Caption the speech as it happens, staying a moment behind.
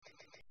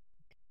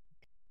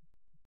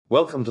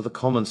Welcome to the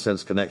Common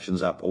Sense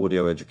Connections app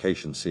audio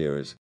education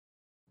series.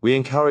 We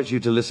encourage you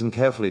to listen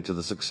carefully to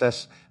the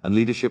success and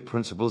leadership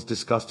principles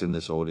discussed in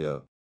this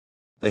audio.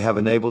 They have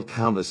enabled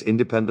countless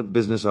independent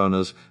business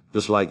owners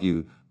just like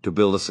you to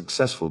build a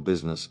successful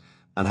business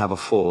and have a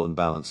full and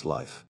balanced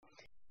life.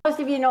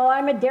 Most of you know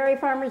I'm a dairy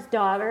farmer's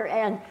daughter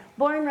and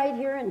born right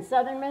here in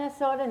southern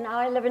Minnesota. Now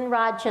I live in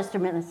Rochester,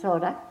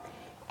 Minnesota.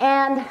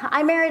 And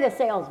I married a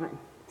salesman.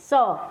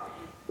 So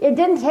it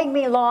didn't take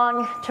me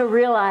long to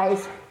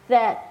realize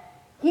that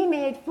he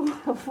made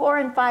 4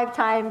 and 5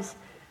 times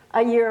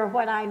a year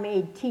what I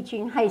made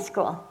teaching high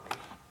school.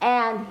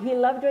 And he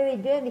loved what he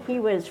did. He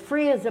was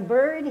free as a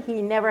bird.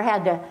 He never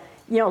had to,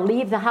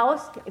 leave the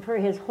house for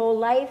his whole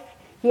life.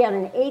 He had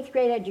an 8th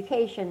grade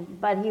education,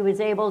 but he was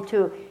able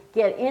to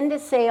get into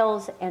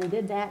sales and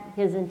did that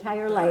his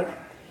entire life.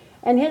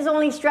 And his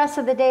only stress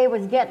of the day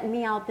was getting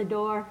me out the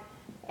door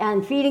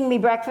and feeding me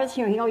breakfast.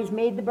 He always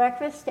made the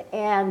breakfast.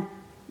 And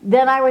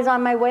then I was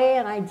on my way,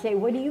 and I'd say,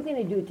 "What are you going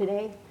to do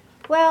today?"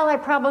 "Well, I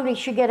probably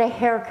should get a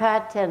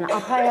haircut, and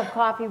I'll probably have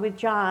coffee with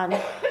John."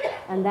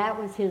 And that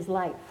was his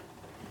life.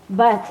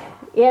 But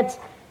it's,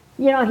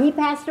 he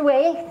passed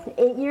away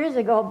 8 years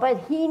ago, but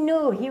he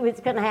knew he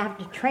was going to have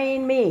to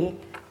train me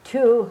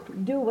to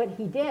do what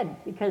he did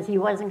because he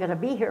wasn't going to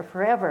be here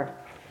forever.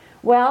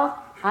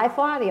 Well, I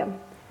fought him,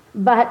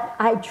 but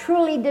I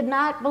truly did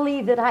not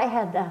believe that I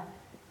had the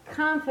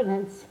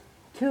confidence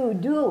to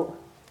do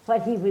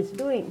what he was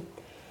doing.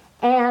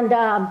 And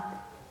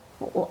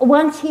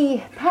once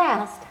he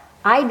passed,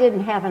 I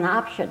didn't have an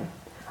option.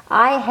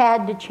 I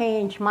had to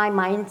change my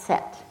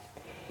mindset.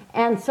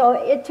 And so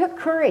it took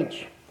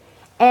courage.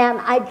 And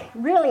I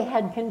really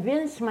had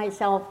convinced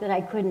myself that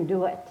I couldn't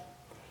do it.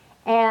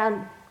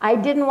 And I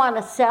didn't want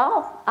to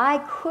sell. I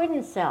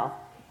couldn't sell.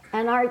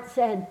 And Art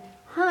said,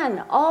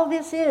 "Hon, all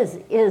this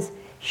is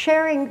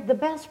sharing the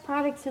best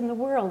products in the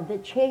world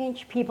that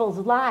change people's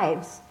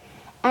lives.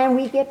 And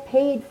we get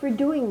paid for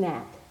doing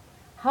that.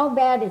 How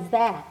bad is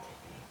that?"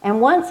 And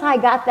once I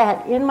got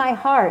that in my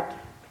heart,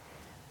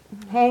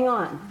 hang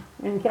on,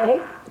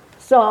 okay?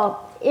 So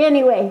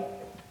anyway,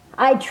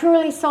 I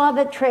truly saw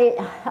the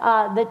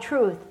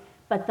truth,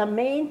 but the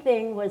main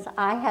thing was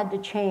I had to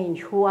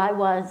change who I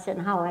was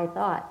and how I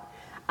thought.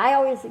 I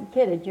always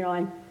kidded,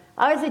 and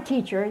I was a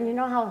teacher, and you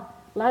know how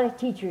a lot of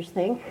teachers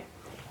think.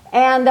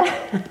 And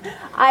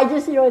I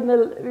just,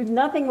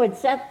 nothing would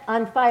set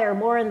on fire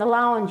more in the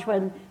lounge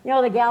when,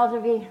 the gals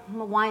would be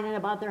whining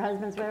about their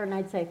husbands, whatever, and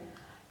I'd say,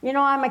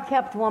 "I'm a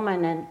kept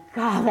woman, and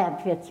God,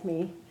 that fits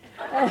me."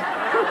 And,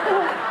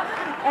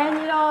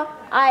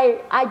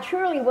 I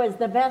truly was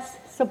the best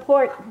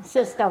support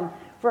system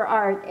for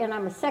Art, and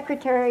I'm a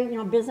secretary,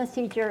 business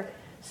teacher,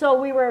 so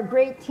we were a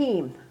great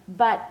team.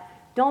 But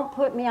don't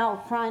put me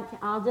out front.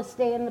 I'll just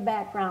stay in the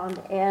background,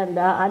 and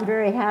I'm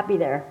very happy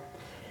there.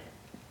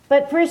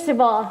 But first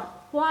of all,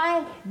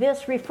 why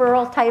this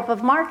referral type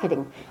of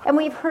marketing? And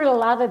we've heard a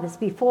lot of this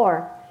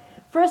before.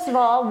 First of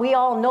all, we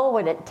all know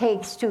what it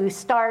takes to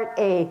start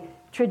a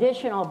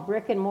traditional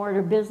brick and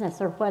mortar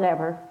business or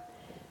whatever.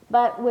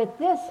 But with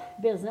this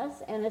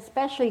business, and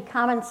especially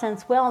Common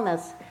Sense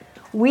Wellness,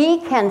 we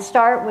can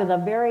start with a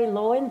very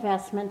low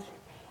investment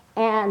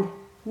and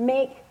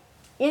make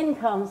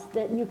incomes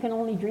that you can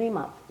only dream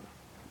of.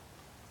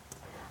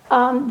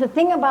 The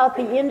thing about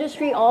the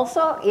industry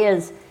also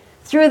is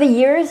through the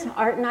years,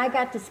 Art and I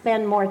got to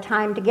spend more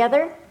time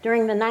together.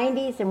 During the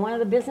 90s, in one of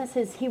the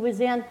businesses he was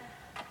in,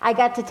 I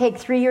got to take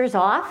 3 years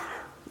off,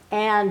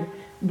 and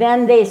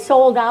then they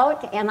sold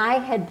out, and I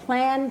had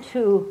planned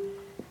to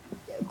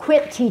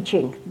quit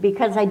teaching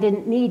because I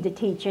didn't need to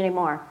teach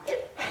anymore.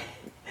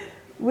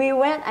 We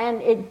went,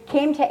 and it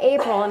came to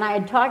April, and I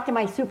had talked to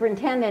my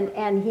superintendent,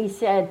 and I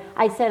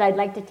said, "I'd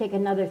like to take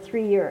another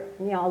 3-year,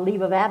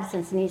 leave of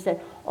absence," and he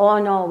said, "Oh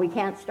no, we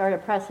can't start a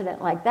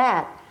precedent like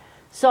that.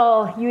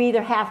 So you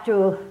either have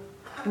to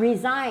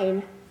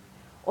resign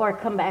or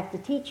come back to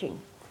teaching."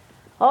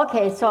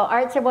 Okay, so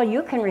Art said, "Well,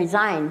 you can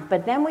resign."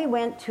 But then we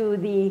went to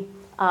the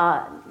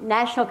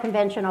national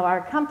convention of our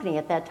company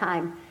at that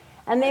time,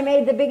 and they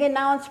made the big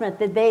announcement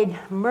that they'd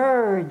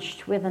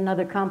merged with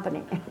another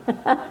company.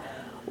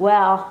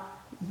 Well,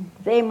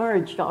 they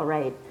merged all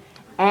right.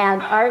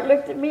 And Art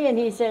looked at me and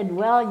he said,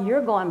 "Well,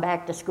 you're going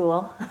back to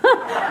school."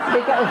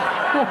 Because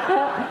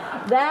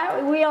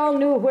that we all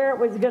knew where it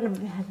was going to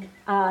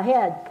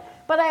head.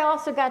 But I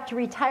also got to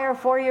retire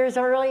 4 years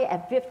early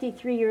at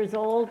 53 years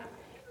old.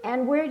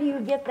 And where do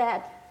you get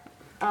that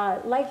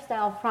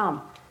lifestyle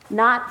from?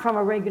 Not from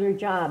a regular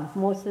job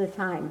most of the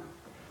time.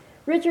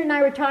 Richard and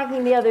I were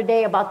talking the other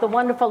day about the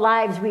wonderful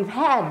lives we've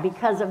had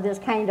because of this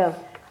kind of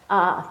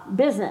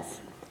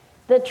business.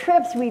 The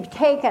trips we've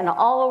taken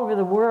all over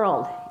the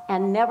world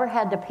and never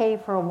had to pay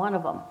for one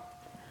of them.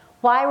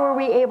 Why were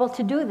we able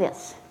to do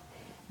this?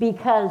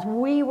 Because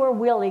we were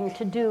willing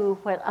to do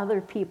what other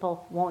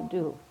people won't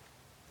do.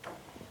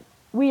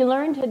 We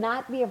learned to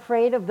not be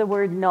afraid of the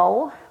word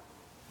no.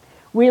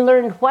 We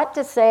learned what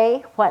to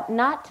say, what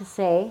not to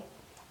say,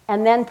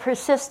 and then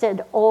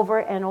persisted over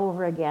and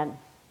over again.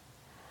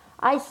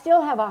 I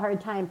still have a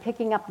hard time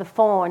picking up the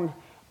phone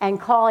and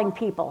calling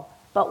people.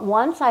 But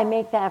once I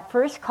make that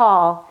first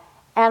call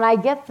and I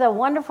get the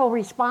wonderful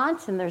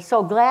response and they're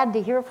so glad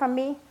to hear from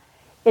me,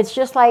 it's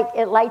just like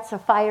it lights a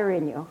fire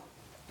in you.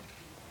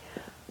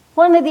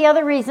 One of the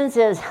other reasons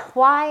is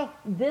why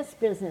this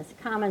business,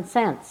 common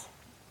sense.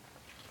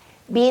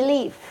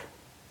 Belief.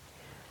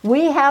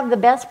 We have the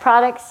best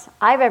products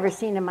I've ever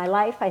seen in my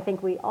life. I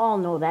think we all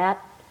know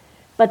that.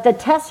 But the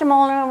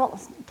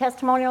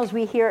testimonials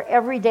we hear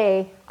every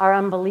day are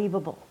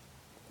unbelievable.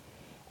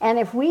 And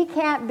if we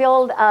can't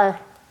build a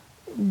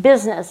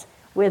business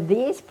with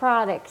these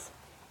products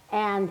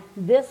and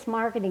this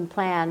marketing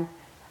plan,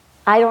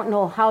 I don't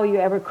know how you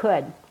ever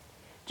could.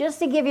 Just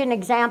to give you an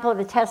example of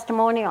the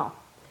testimonial,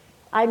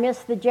 I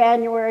missed the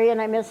January and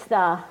I missed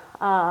the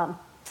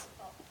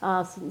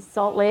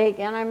Salt Lake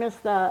and I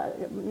missed the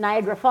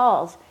Niagara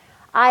Falls.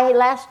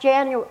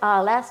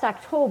 Last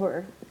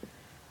October,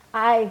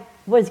 I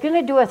was going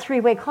to do a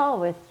three-way call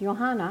with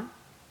Johanna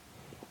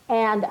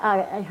and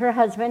her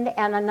husband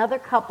and another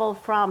couple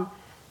from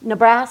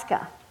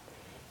Nebraska.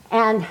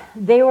 And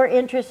they were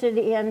interested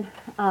in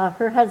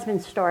her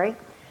husband's story.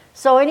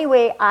 So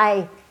anyway,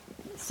 I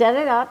set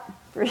it up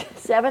for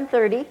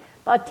 7:30.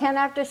 About 10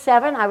 after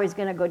 7, I was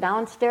going to go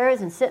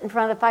downstairs and sit in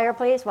front of the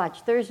fireplace,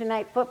 watch Thursday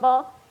night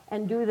football,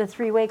 and do the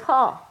three-way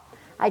call.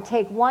 I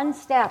take one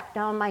step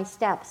down my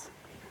steps,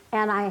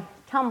 and I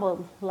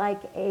tumbled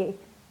like a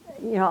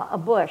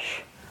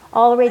bush,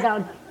 all the way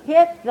down,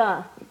 hit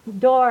the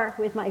door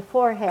with my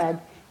forehead,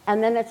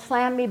 and then it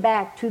slammed me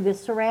back to the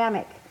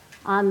ceramic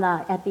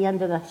at the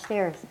end of the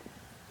stairs.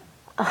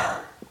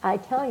 I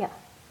tell you.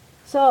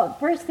 So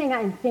first thing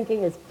I'm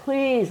thinking is,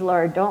 please,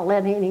 Lord, don't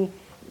let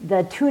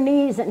the two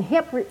knees and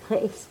hip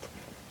replaced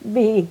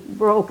be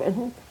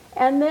broken.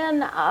 And then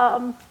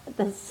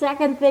the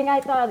second thing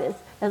I thought is,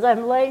 as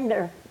I'm laying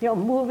there,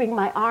 moving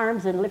my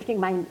arms and lifting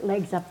my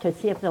legs up to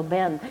see if they'll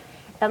bend,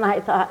 and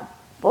I thought,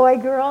 boy,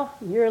 girl,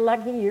 you're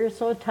lucky, you're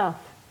so tough.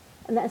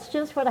 And that's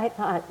just what I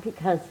thought,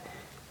 because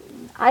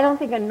I don't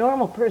think a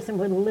normal person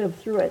would live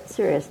through it,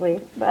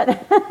 seriously,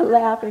 but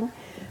laughing.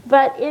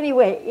 But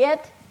anyway, it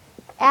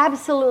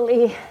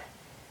absolutely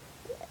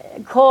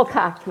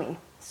cold-cocked me.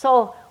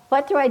 So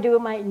what do?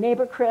 My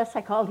neighbor Chris,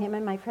 I called him,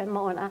 and my friend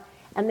Mona,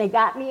 and they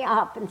got me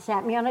up and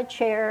sat me on a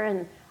chair,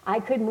 and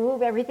I could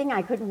move everything.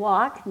 I could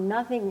walk.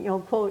 Nothing,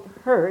 quote,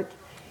 hurt.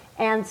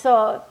 And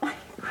so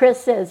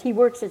Chris says, he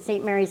works at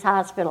St. Mary's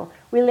Hospital.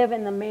 We live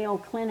in the Mayo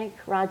Clinic,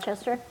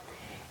 Rochester.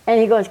 And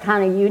he goes,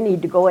 Connie, you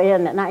need to go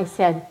in. And I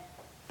said,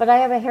 but I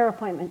have a hair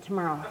appointment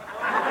tomorrow.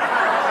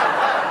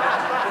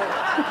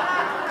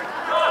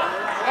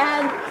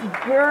 And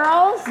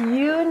girls,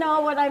 you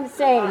know what I'm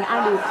saying.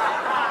 I mean,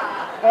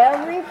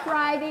 every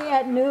Friday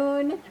at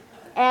noon,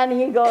 and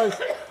he goes,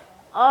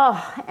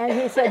 oh,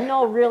 and he said,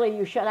 no, really,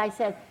 you should. I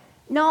said,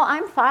 no,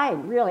 I'm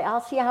fine, really.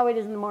 I'll see how it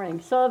is in the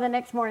morning. So the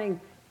next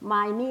morning,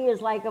 my knee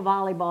is like a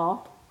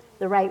volleyball,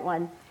 the right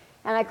one.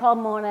 And I called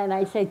Mona and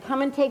I said,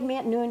 come and take me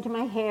at noon to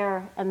my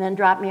hair and then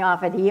drop me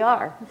off at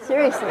ER.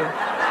 Seriously.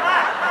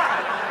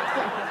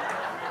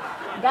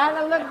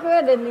 Gotta look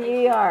good in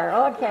the ER.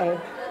 Okay.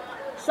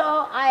 So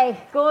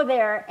I go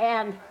there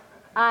and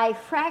I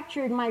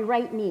fractured my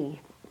right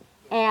knee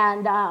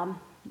and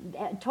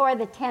tore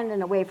the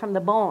tendon away from the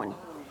bone.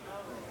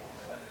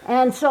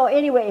 And so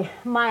anyway,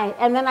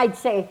 and then I'd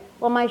say,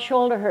 well, my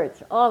shoulder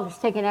hurts. Oh, let's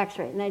take an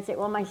x-ray. And I'd say,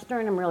 well, my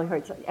sternum really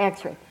hurts.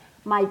 X-ray.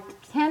 My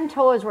 10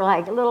 toes were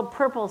like little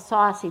purple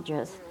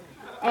sausages.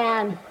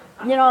 And,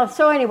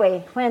 so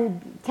anyway,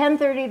 when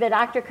 10:30, the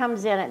doctor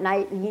comes in at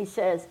night and he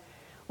says,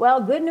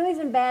 well, good news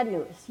and bad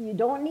news. You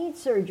don't need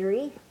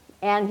surgery.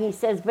 And he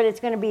says, but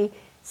it's going to be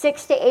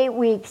 6 to 8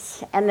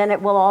 weeks and then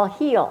it will all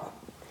heal.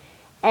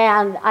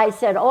 And I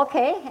said,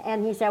 okay.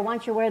 And he said, I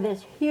want you to wear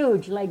this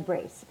huge leg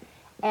brace.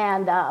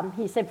 And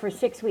he said, for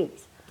 6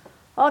 weeks.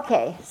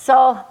 Okay,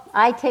 so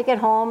I take it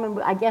home and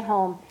I get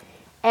home.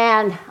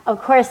 And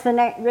of course,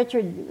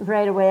 Richard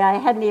right away,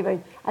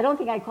 I don't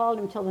think I called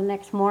him till the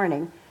next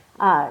morning.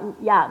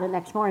 The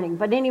next morning.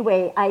 But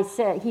anyway,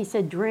 he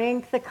said,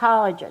 drink the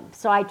collagen.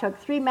 So I took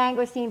 3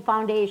 mangosteen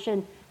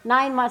foundation,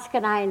 9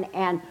 muscadine,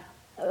 and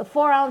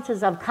 4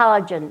 ounces of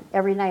collagen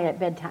every night at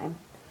bedtime.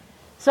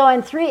 So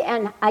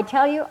and I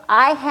tell you,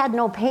 I had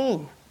no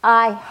pain.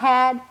 I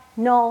had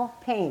no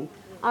pain.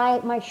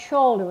 My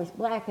shoulder was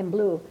black and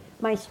blue.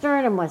 My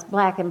sternum was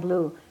black and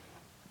blue.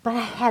 But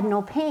I had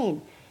no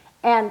pain.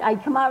 And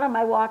I'd come out on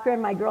my walker,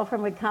 and my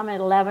girlfriend would come at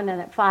 11 and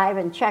at 5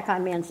 and check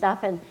on me and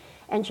stuff.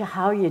 And she,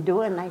 how are you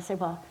doing? And I said,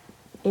 well,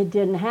 it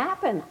didn't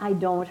happen. I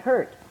don't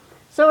hurt.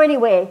 So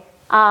anyway,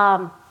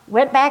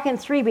 went back in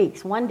 3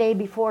 weeks, one day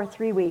before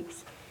 3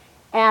 weeks,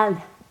 and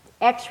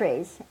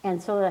x-rays.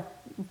 And so the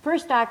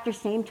first doctor,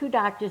 same 2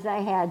 doctors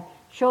I had,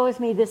 shows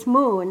me this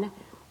moon.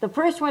 The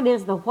first one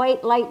is the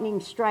white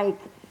lightning strike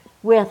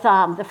with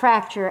the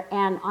fracture,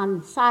 and on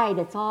the side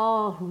it's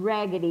all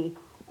raggedy.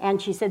 And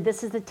she said,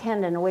 this is the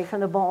tendon away from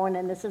the bone,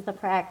 and this is the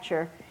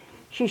fracture.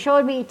 She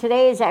showed me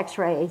today's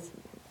x-rays,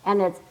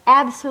 and it's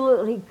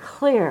absolutely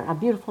clear, a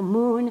beautiful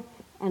moon,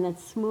 and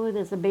it's smooth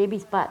as a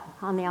baby's butt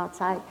on the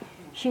outside.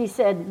 She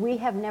said, we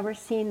have never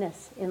seen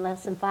this in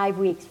less than 5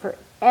 weeks for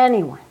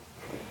anyone.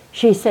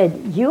 She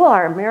said, you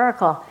are a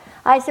miracle.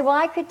 I said, well,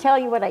 I could tell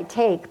you what I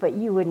take, but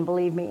you wouldn't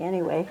believe me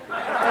anyway.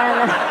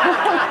 And,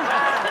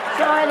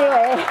 so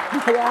anyway,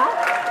 yeah.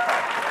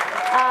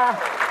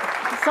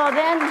 So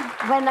then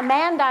when the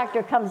man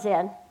doctor comes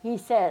in, he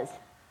says,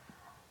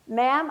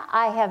 ma'am,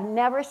 I have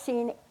never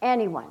seen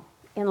anyone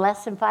in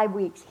less than 5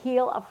 weeks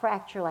heal a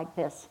fracture like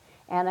this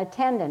and a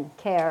tendon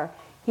tear.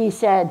 He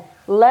said,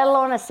 let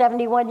alone a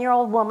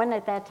 71-year-old woman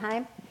at that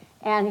time.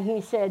 And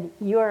he said,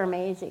 you're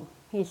amazing.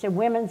 He said,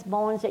 women's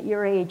bones at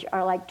your age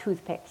are like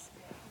toothpicks.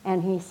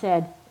 And he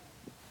said,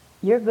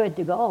 you're good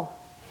to go.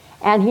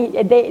 And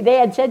they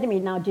had said to me,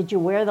 now, did you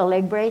wear the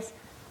leg brace?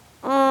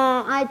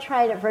 I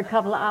tried it for a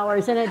couple of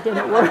hours and it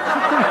didn't work.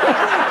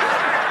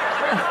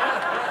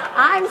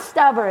 I'm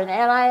stubborn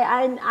and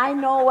I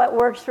know what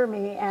works for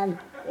me, and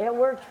it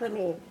worked for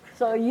me.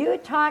 So you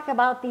talk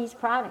about these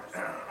products,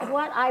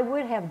 what I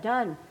would have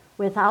done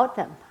without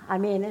them. I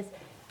mean,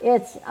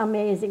 it's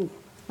amazing.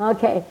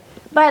 Okay,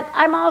 but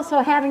I'm also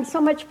having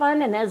so much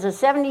fun, and as a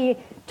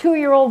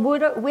 72-year-old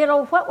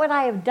widow, what would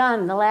I have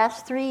done the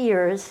last 3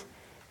 years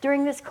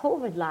during this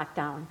COVID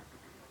lockdown?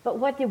 But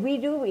what did we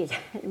do?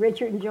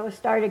 Richard and Joe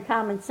started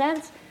Common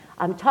Sense.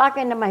 I'm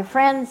talking to my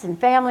friends and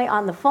family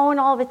on the phone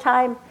all the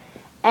time,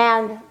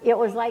 and it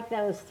was like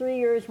those 3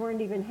 years weren't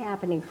even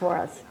happening for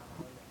us.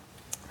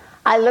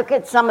 I look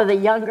at some of the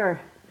younger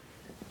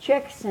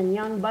chicks and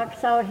young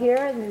bucks out here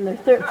in their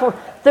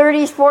 30s,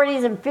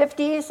 40s, and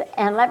 50s,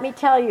 and let me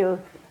tell you,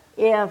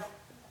 if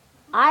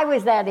I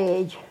was that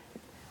age,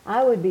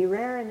 I would be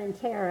raring and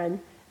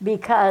tearing,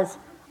 because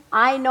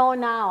I know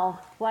now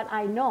what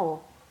I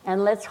know.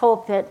 And let's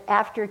hope that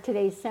after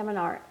today's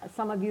seminar,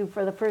 some of you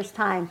for the first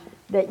time,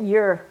 that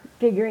you're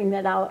figuring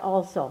that out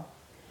also.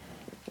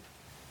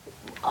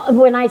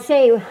 When I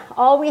say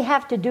all we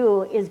have to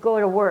do is go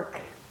to work,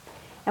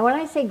 and when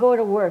I say go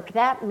to work,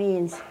 that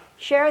means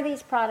share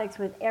these products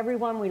with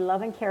everyone we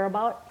love and care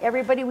about,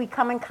 everybody we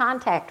come in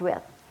contact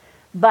with.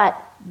 But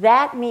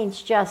that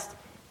means just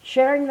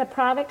sharing the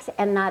products,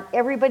 and not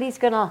everybody's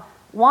going to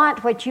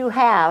want what you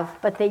have,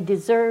 but they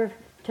deserve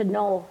to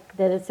know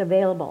that it's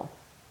available.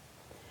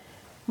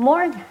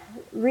 More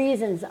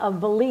reasons of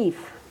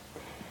belief.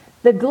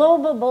 The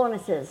global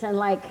bonuses, and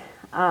like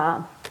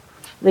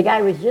the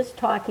guy was just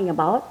talking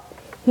about,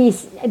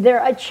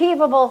 they're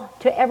achievable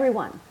to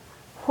everyone.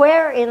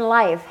 Where in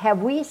life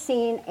have we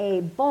seen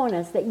a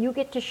bonus that you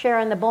get to share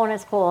in the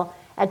bonus pool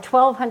at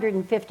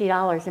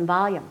 $1,250 in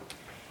volume?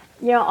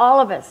 You know,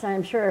 all of us,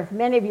 I'm sure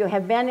many of you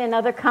have been in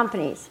other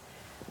companies.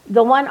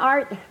 The one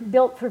Art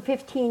built for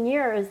 15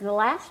 years, the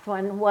last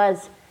one,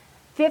 was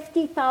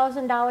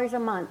 $50,000 a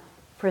month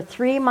for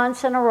 3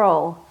 months in a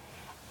row,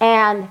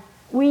 and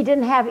we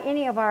didn't have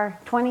any of our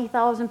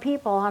 20,000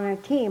 people on our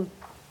team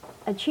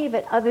achieve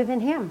it other than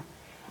him.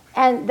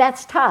 And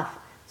that's tough.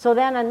 So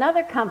then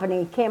another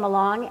company came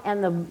along,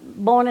 and the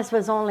bonus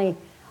was only,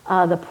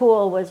 the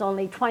pool was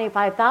only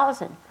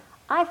 $25,000.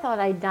 I thought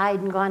I died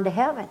and gone to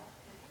heaven,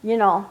 you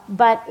know,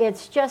 but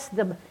it's just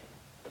the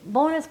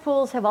bonus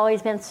pools have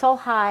always been so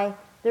high,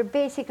 they're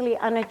basically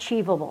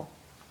unachievable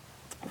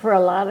for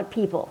a lot of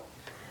people.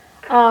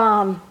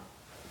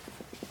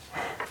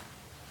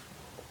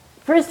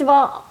 First of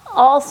all,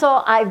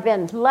 also, I've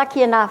been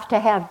lucky enough to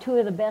have two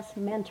of the best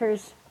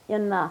mentors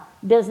in the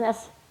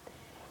business,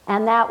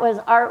 and that was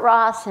Art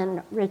Ross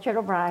and Richard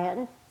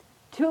O'Brien.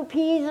 Two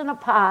peas in a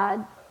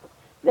pod.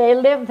 They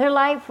lived their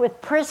life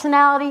with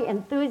personality,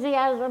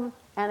 enthusiasm,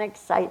 and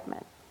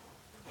excitement.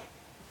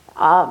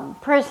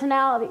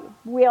 Personality,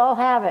 we all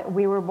have it.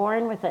 We were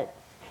born with it.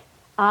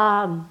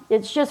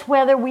 It's just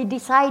whether we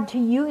decide to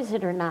use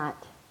it or not.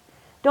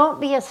 Don't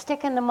be a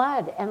stick in the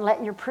mud and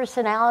let your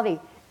personality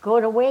go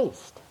to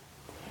waste.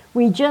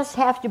 We just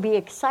have to be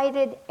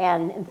excited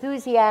and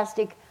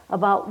enthusiastic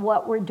about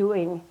what we're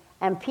doing,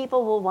 and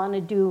people will want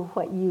to do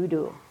what you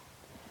do.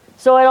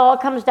 So it all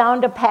comes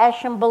down to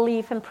passion,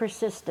 belief, and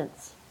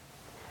persistence.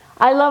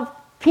 I love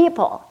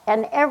people,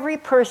 and every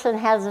person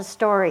has a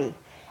story,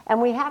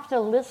 and we have to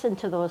listen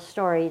to those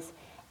stories,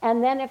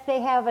 and then if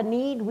they have a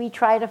need, we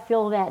try to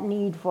fill that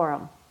need for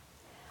them.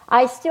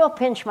 I still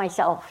pinch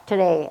myself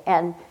today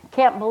and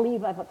can't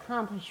believe I've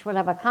accomplished what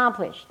I've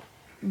accomplished.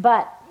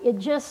 But it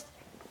just,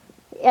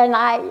 and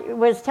I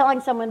was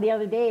telling someone the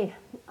other day,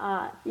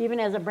 even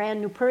as a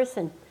brand new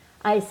person,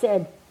 I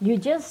said, you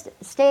just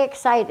stay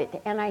excited.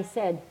 And I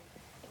said,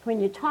 when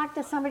you talk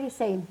to somebody,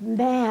 say,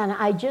 man,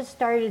 I just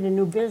started a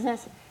new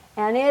business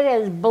and it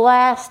is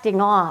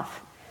blasting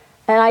off.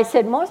 And I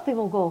said, most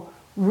people go,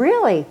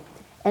 really?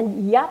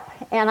 And yep.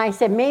 And I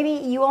said, maybe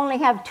you only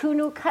have 2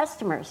 new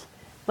customers,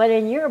 but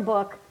in your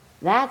book,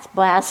 that's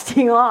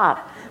blasting off.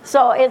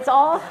 So it's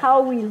all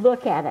how we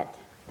look at it.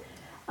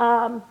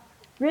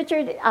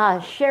 Richard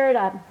shared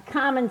a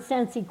common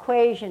sense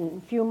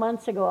equation a few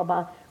months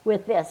ago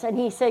with this, and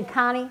he said,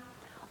 Connie,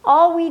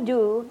 all we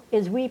do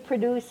is we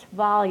produce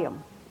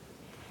volume,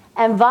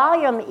 and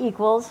volume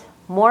equals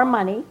more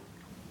money,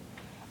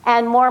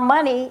 and more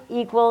money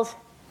equals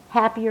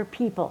happier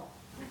people.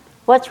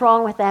 What's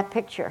wrong with that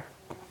picture?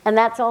 And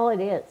that's all it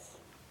is.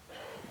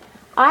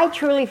 I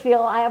truly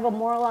feel I have a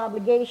moral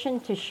obligation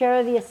to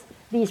share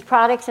these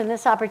products and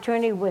this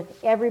opportunity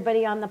with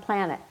everybody on the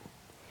planet.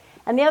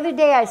 And the other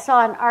day I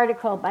saw an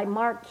article by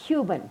Mark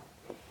Cuban,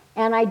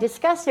 and I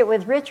discussed it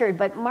with Richard,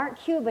 but Mark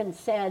Cuban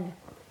said,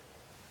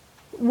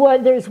 well,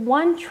 there's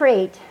one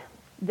trait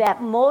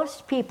that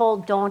most people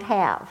don't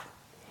have.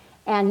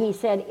 And he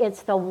said,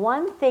 it's the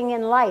one thing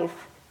in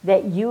life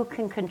that you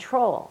can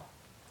control,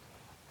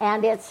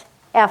 and it's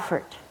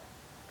effort.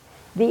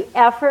 The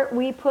effort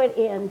we put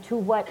into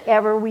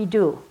whatever we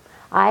do.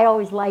 I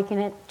always liken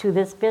it to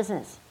this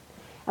business.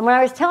 And when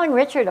I was telling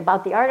Richard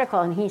about the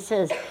article, and he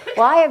says,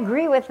 well, I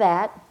agree with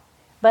that,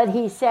 but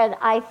he said,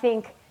 I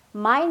think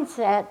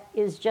mindset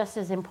is just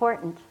as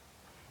important.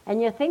 And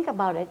you think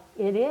about it,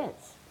 it is.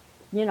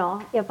 You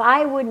know, if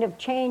I wouldn't have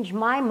changed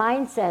my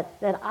mindset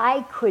that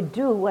I could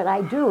do what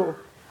I do,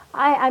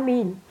 I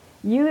mean,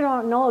 you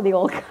don't know the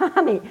old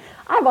Connie.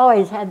 I've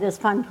always had this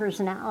fun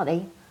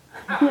personality.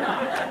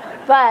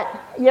 But,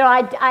 you know,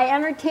 I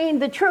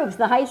entertained the troops,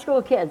 the high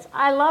school kids.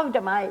 I loved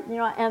them,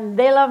 and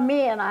they loved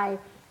me, and I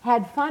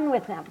had fun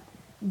with them.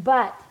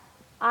 But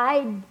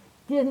I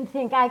didn't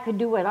think I could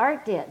do what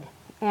Art did.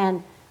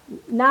 And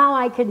now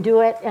I can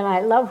do it, and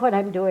I love what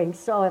I'm doing.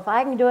 So if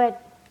I can do it,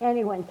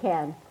 anyone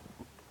can.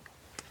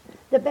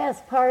 The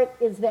best part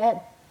is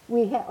that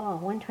we have,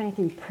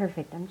 123,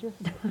 perfect, I'm just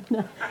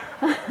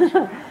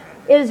doing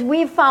is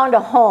we've found a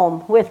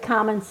home with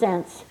common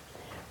sense.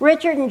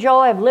 Richard and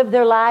Joe have lived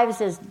their lives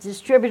as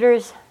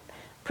distributors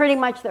pretty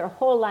much their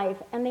whole life,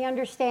 and they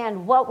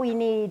understand what we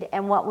need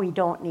and what we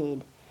don't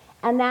need.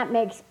 And that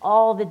makes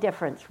all the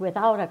difference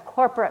without a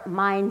corporate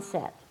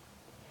mindset.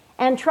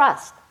 And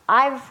trust.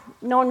 I've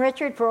known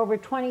Richard for over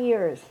 20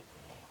 years,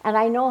 and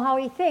I know how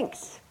he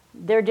thinks.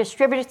 They're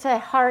distributors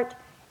at heart,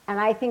 and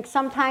I think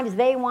sometimes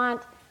they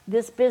want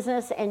this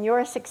business and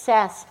your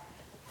success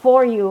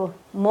for you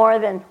more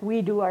than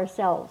we do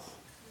ourselves.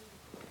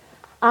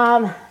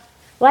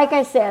 Like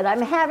I said,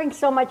 I'm having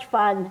so much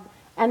fun,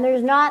 and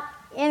there's not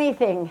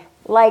anything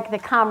like the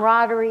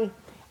camaraderie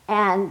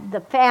and the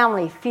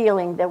family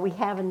feeling that we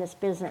have in this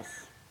business.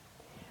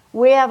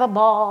 We have a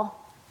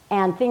ball,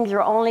 and things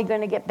are only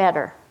going to get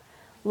better.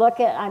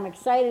 I'm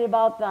excited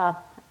about the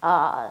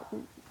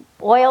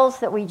oils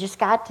that we just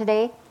got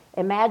today.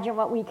 Imagine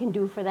what we can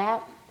do for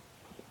that.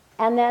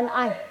 And then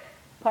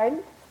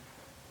pardon?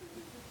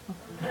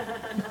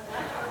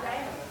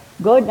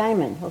 Go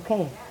Diamond,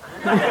 okay.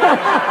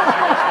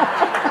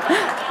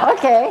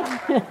 Okay.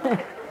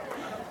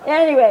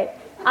 Anyway,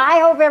 I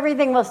hope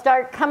everything will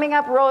start coming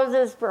up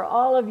roses for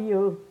all of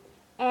you.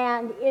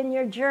 And in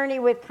your journey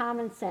with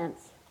common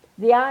sense,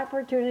 the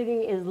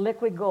opportunity is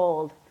liquid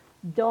gold.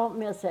 Don't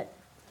miss it.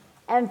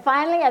 And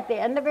finally, at the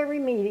end of every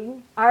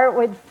meeting, Art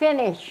would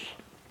finish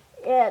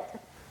it.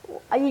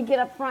 He'd get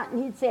up front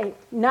and he'd say,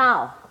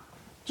 now,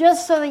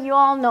 just so that you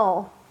all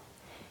know,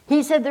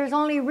 he said there's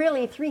only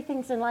really 3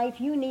 things in life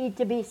you need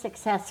to be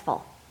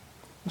successful.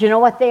 Do you know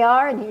what they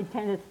are? And he'd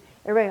kind of,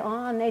 everybody,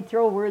 and they'd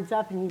throw words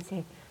up and he'd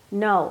say,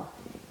 no,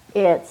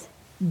 it's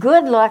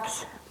good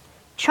looks,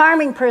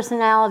 charming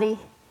personality,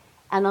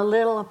 and a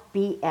little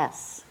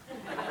BS.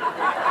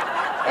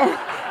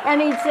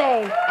 and he'd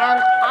say,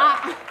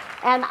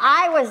 and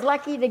I was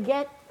lucky to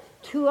get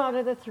 2 out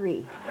of the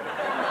 3.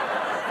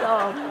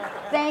 So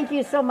thank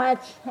you so much,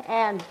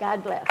 and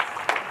God bless.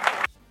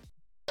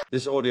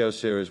 This audio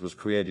series was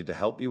created to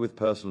help you with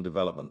personal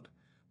development,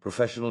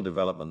 professional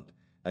development,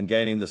 and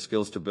gaining the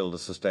skills to build a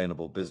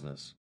sustainable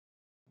business.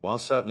 While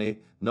certainly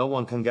no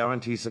one can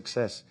guarantee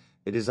success,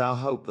 it is our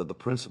hope that the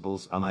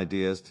principles and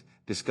ideas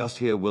discussed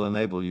here will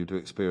enable you to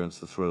experience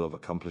the thrill of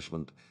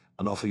accomplishment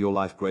and offer your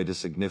life greater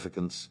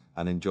significance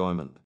and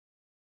enjoyment.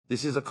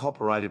 This is a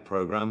copyrighted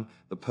program.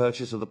 The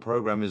purchase of the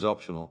program is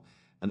optional,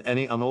 and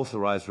any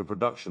unauthorized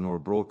reproduction or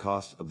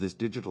broadcast of this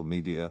digital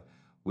media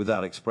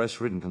without express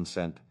written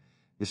consent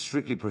is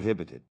strictly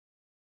prohibited.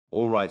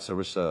 All rights are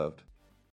reserved.